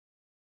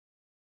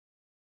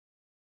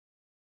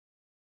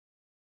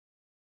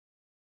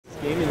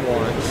Gaming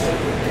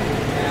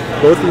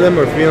Watch. Both of them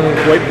are feeling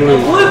quite blue.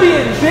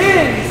 Oblivion,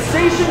 bin,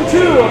 Station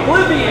 2.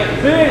 Oblivion,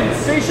 bin,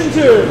 Station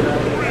 2.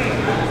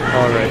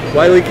 Alright,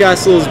 Wily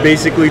Castle is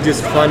basically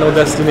just Final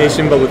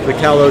Destination, but with the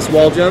Kalos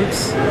wall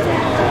jumps.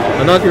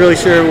 I'm not really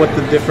sure what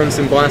the difference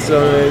in Blast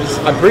Zone is.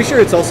 I'm pretty sure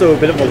it's also a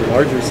bit of a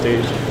larger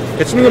stage.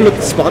 Catching them with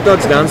the spot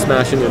dodge down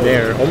smash into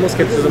air almost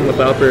catches them with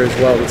the up air as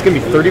well. It's going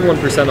to be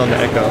 31% on the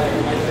Echo.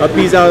 Up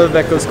B's out of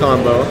Echo's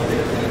combo.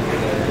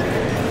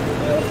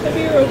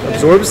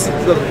 Absorbs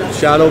the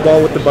Shadow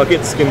Ball with the bucket.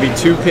 It's going to be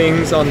 2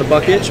 pings on the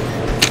bucket.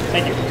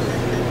 Thank you.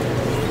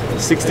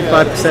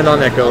 65%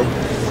 on Echo.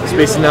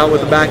 Spacing out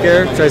with the back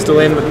air. Tries to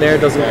land with Nair,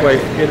 doesn't quite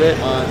get it.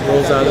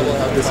 Rolls out of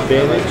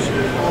disadvantage.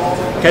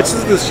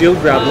 Catches the shield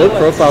grab. Low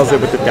profiles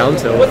it with the down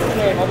tilt.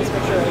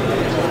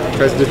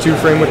 Tries to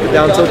 2-frame with the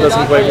down tilt.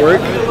 Doesn't quite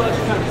work.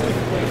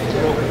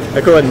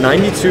 Echo at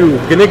 92.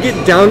 Gonna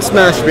get down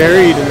smash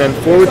buried and then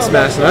forward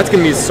smash. And that's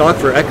gonna be a stock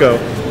for Echo.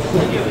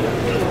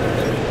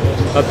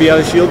 Up B out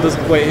of shield,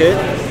 doesn't quite hit.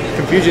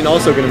 Confusion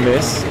also gonna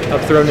miss.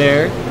 Up throw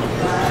Nair.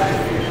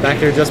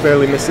 Back air just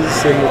barely misses.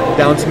 Same with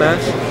down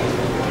smash.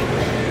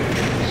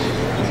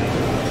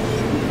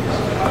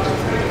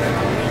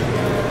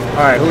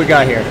 Alright, who we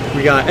got here?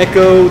 We got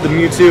Echo, the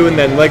Mewtwo, and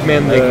then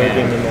LegMan, the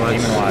Game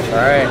 & Watch.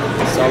 Alright,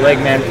 saw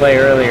LegMan play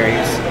earlier.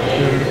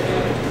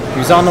 He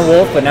was on the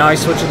Wolf, but now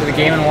he's switching to the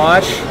Game &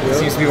 Watch. It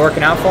seems to be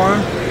working out for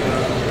him.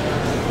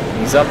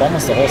 He's up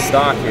almost the whole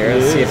stock here.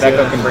 Let's see if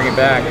Echo can bring it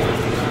back.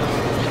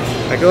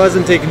 Echo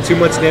hasn't taken too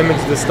much damage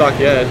to the stock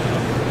yet.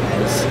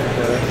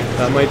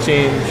 That might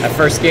change. That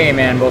first game,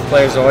 man, both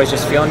players are always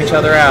just feeling each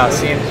other out,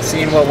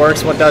 seeing what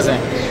works, what doesn't.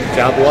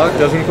 Jab block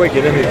doesn't quite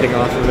get anything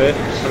off of it.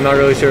 I'm not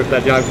really sure if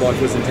that jab block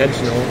was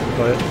intentional,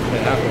 but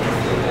it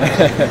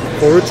happened.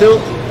 Forward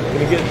tilt.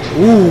 Gonna get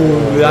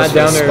that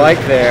down there. Spike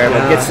there,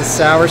 but gets the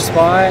sour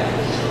spot.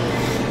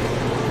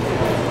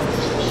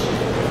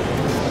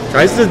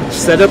 Tries to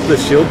set up the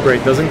shield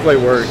break, doesn't quite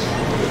work.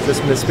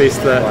 Just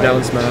misspaced that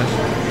down smash.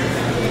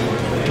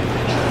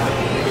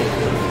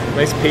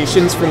 Nice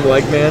patience from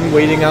LegMan,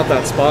 waiting out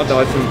that spot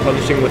dodge and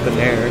punishing with the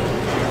Nair.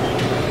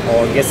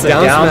 Oh, it gets the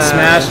down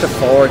smash to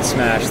forward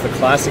smash. The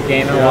classic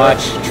Game &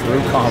 Watch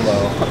true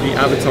combo. The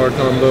Avatar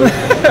combo.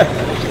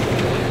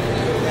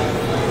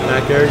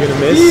 Back air gonna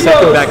miss.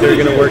 Second back air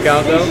gonna work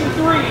out though. Station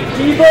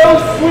 3, Devo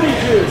Switty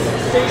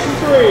Station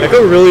 3.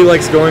 Echo really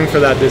likes going for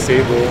that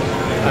disable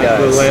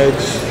at the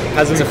ledge.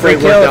 Hasn't it's a free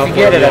quite kill worked if out you for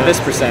get him it yet. at this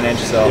percentage,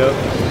 so.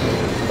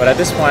 But at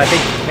this point, I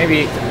think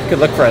maybe you could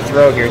look for a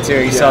throw here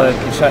too. You saw that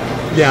shot.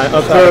 Yeah,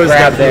 up throw is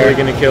definitely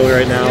going to kill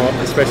right now,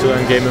 especially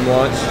on Game &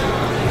 Watch.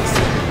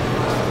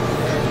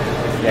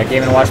 Yeah,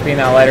 Game & Watch being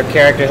that lighter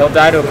character, he'll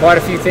die to quite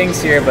a few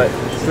things here, but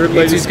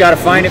Mewtwo's got to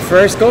find it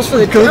first. Goes for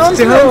the down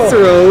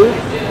throw.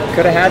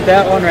 Could have had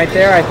that one right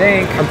there, I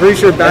think. I'm pretty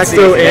sure back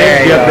throw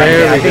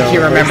and I think he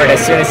remembered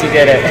as soon as he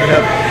did it.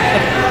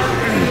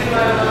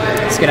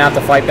 He's going to have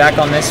to fight back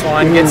on this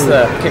one. Gets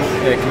the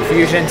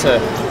confusion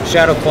to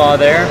Shadow Claw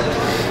there.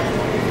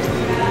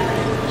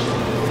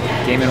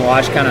 Game &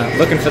 Watch kind of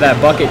looking for that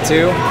bucket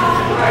too.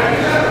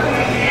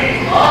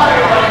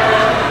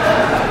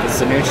 It's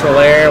the neutral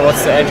air.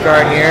 What's the edge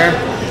guard here?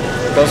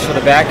 Goes for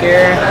the back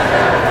air.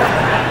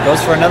 Goes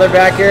for another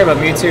back air, but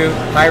Mewtwo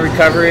high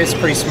recovery is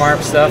pretty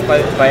smart stuff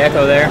by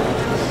Echo there.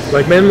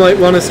 LegMan might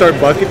want to start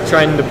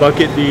trying to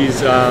bucket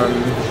these,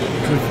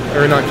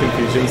 or not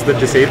confusions, the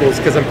disables,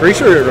 because I'm pretty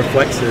sure it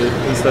reflects it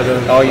instead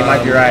of. Oh, you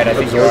might be right. I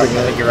think you're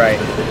right.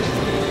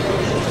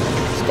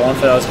 Just going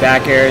for those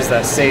back airs,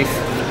 that safe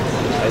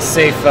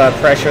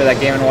pressure that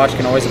Game & Watch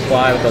can always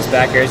apply with those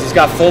back airs. He's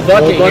got full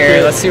bucket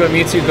here. Let's see what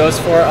Mewtwo goes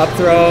for. Up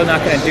throw,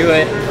 not going to do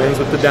it. Lands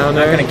with the down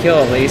air. Not going to kill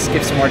at least.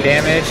 Give some more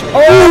damage.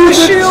 Oh, the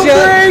shield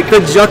break! The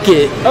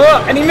jucket.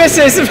 Oh, and he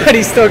misses, but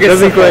he still gets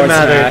Doesn't quite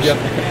matter. Yep.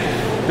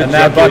 And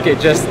that bucket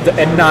just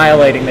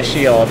annihilating the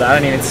shield. I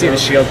don't even see the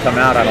shield come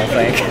out, I don't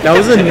think. That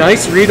was a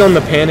nice read on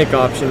the panic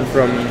option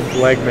from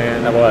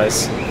LegMan. That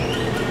was.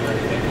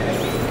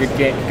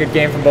 Good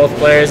game from both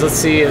players. Let's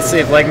see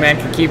if LegMan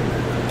can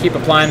keep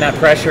applying that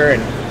pressure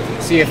and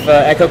see if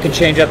Echo can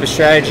change up his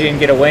strategy and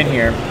get a win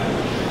here.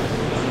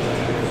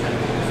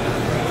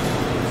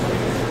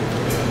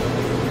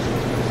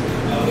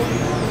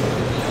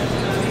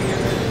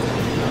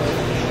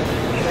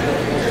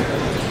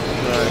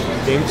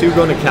 Game 2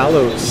 going to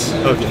Kalos.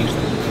 Okay.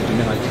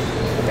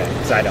 Okay,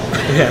 because I don't.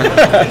 Yeah.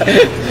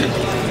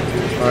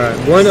 Alright,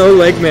 1-0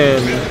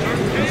 LegMan.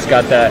 He's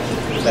got that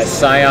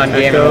Scion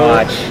Game &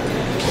 Watch.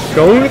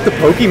 Going with the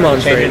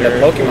Pokemon trainer. The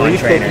Pokemon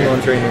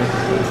trainer.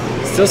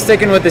 Still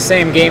sticking with the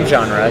same game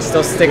genre.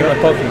 Still sticking with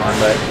Pokemon,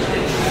 but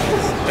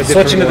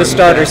switching to the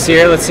starters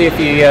here. Let's see if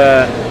he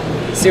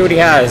see what he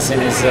has in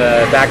his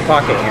back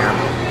pocket here.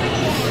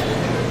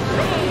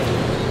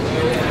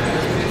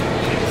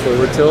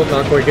 Forward tilt,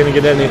 not quite gonna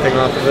get anything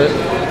off of it.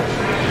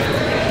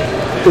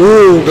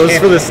 Ooh, goes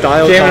for the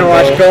style Game combo. &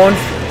 Watch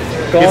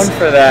going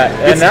for that,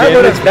 and that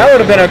would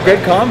have been a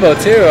good combo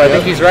too. I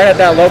think he's right at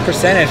that low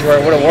percentage where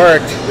it would have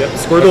worked. Yep.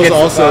 Squirtle's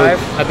also,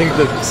 I think,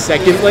 the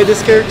second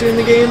lightest character in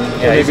the game.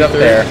 Yeah, he's up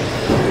there.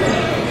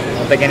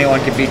 think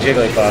anyone could beat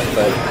Jigglypuff,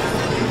 but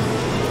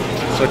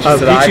switches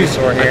to the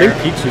Ivysaur here. I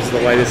think Peach is the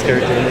lightest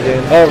character in the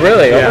game. Oh,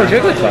 really? Yeah. Over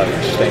Jigglypuff.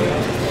 Interesting.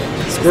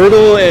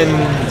 Squirtle and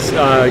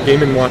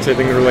Game & Watch, I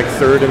think, are like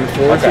 3rd and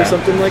 4th or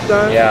something like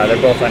that. Yeah, they're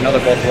both. I know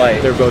they're both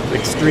light. They're both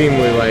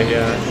extremely light.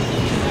 Yeah.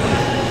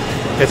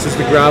 Catches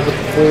the grab with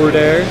the forward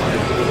air.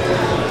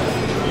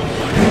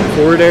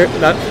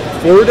 That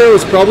forward air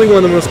was probably one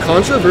of the most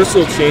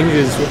controversial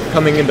changes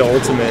coming into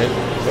Ultimate.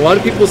 A lot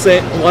of people say,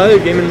 a lot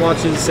of Game &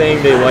 Watches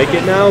saying they like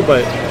it now,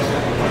 but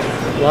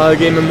a lot of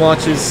Game &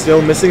 Watches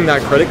still missing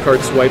that credit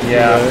card swipe from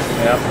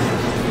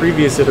the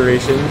previous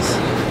iterations.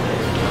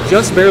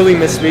 Just barely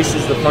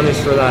misfaces the punish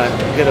for that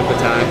hit up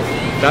attack.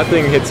 That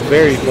thing hits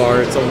very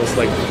far. It's almost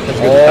like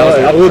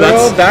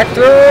that's back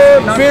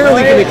throw.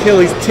 Barely gonna kill.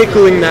 He's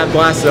tickling that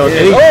blast zone.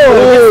 And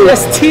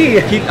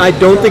ST. I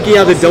don't think he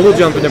had a double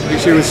jump, and I'm pretty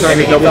sure he was trying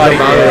to double jump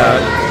out of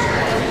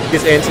that.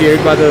 Gets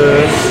anti-aired by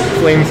the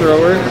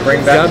flamethrower.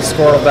 Bring back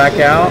Squirtle back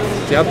out.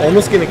 Jab,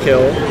 almost gonna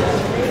kill.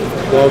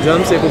 Wall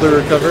jumps, able to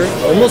recover.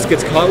 Almost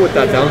gets caught with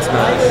that down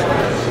smash.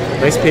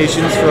 Nice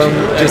patience from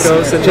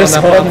Echo. Just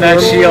holding that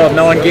shield.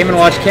 Knowing Game &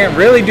 Watch can't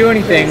really do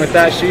anything with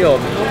that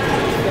shield.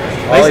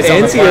 Nice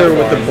anti-air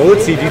with the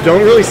bullet seed. You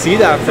don't really see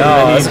that from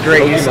many that's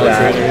great use of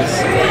that. trainers.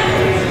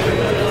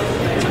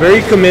 It's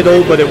very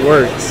committal, but it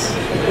works.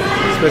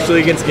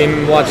 Especially against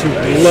Game & Watch, who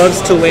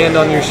loves to land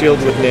on your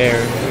shield with Nair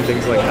and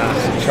things like that.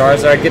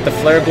 Charizard get the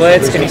Flare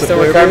Blitz. Can he still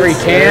recover? He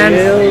can.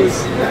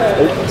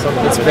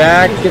 Gets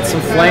back, gets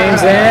some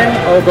flames in.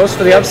 Oh, goes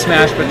for the up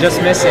smash, but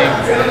just missing.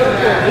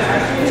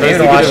 Game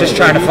 & Watch just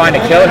trying to find a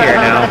kill here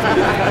now.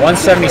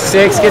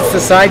 176, gets the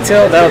side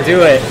tilt. That'll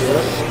do it.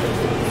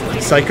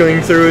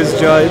 Cycling through his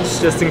judge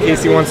just in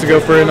case he wants to go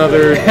for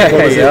another,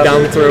 what was it,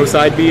 down throw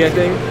side B, I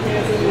think.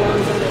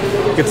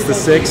 Gets the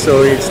 6,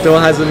 so he still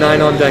has a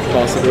 9 on deck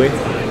possibly.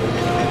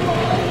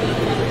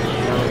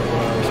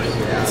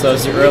 So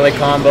those are early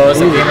combos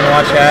that Game &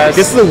 Watch has.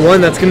 Gets the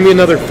 1, that's going to be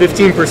another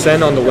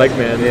 15% on the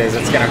LegMan. It is,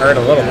 it's going to hurt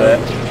a little bit.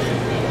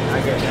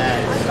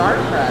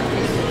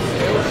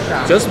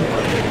 Just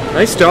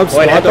nice job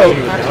swap.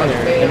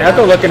 And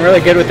Echo looking really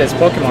good with his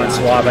Pokemon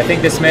swap. I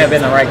think this may have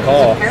been the right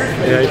call.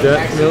 Yeah, I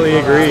definitely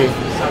agree.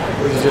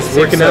 He's just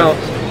working out.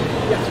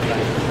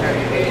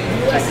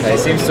 He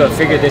seems to have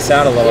figured this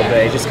out a little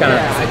bit. He's just kind of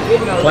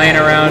playing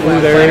around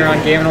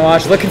Game &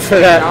 Watch, looking for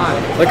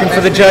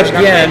the judge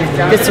again.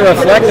 Gets a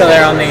reflector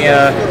there on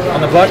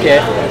the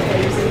bucket.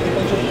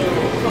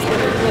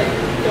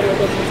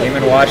 Game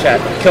 & Watch at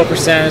kill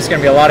percent. There's going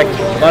to be a lot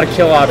of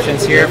kill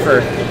options here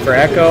for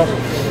Echo.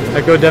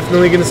 Echo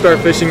definitely going to start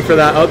fishing for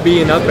that up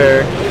B and up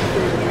air.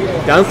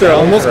 Down throw,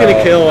 almost going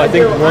to kill. I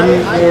think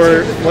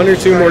one or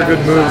two more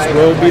good moves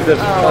will be the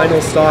final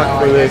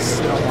stock for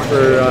this,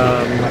 for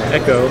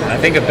Echo. I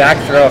think a back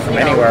throw from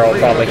anywhere will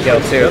probably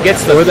kill too.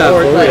 Gets the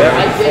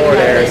forward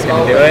air is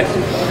going to do it.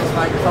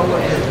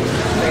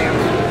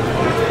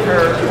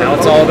 Now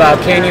it's all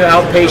about, can you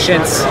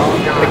out-patience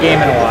the Game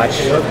 &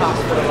 Watch?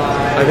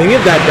 I think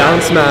if that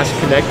down smash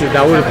connected,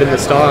 that would have been the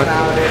stock,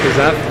 because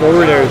that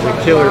forward air is a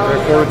killer for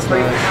a forward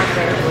smash.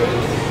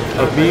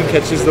 Up B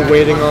catches the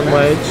waiting on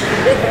ledge.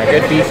 Yeah,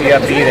 good beefy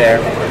up B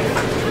there.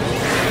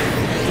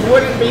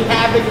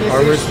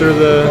 Armors through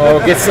the...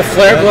 Oh, gets the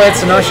Flare Blitz.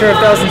 I'm not sure if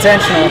that was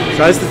intentional.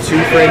 Tries to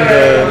 2-frame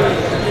the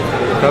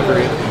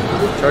recovery.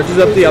 Charges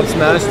up the up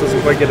smash, doesn't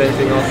quite get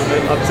anything off of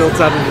it. Up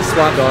tilt's having the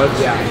spot dodge.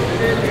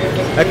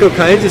 Echo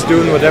kind of just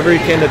doing whatever he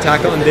can to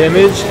tack on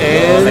damage,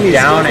 and he's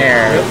down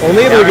air.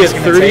 Only able to get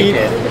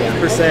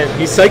 30%.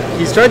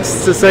 He's tried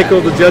to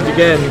cycle the judge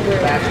again.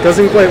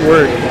 Doesn't quite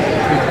work.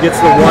 He gets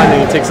the 1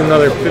 and he takes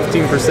another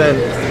 15%.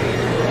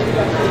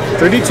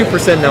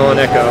 32% now on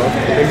Echo.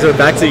 Things are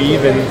back to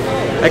even.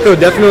 Echo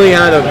definitely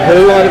had a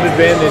whole lot of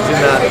advantage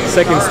in that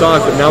second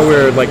stock, but now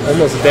we're like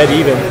almost dead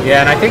even. Yeah,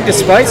 and I think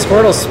despite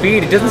Squirtle's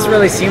speed, it doesn't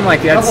really seem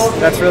like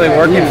that's really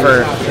working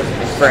for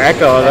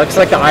Echo. It looks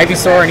like the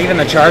Ivysaur and even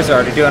the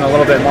Charizard are doing a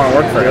little bit more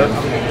work for him.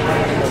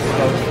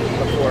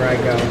 Before I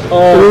go.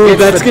 Oh,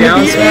 that's going to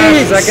be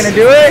it! Is that going to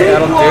do it?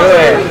 That'll do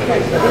it.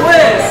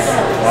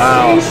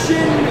 Wow.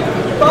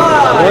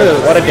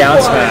 What a down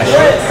smash.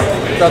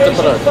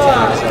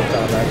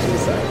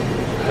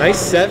 Nice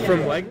set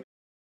from LegMan.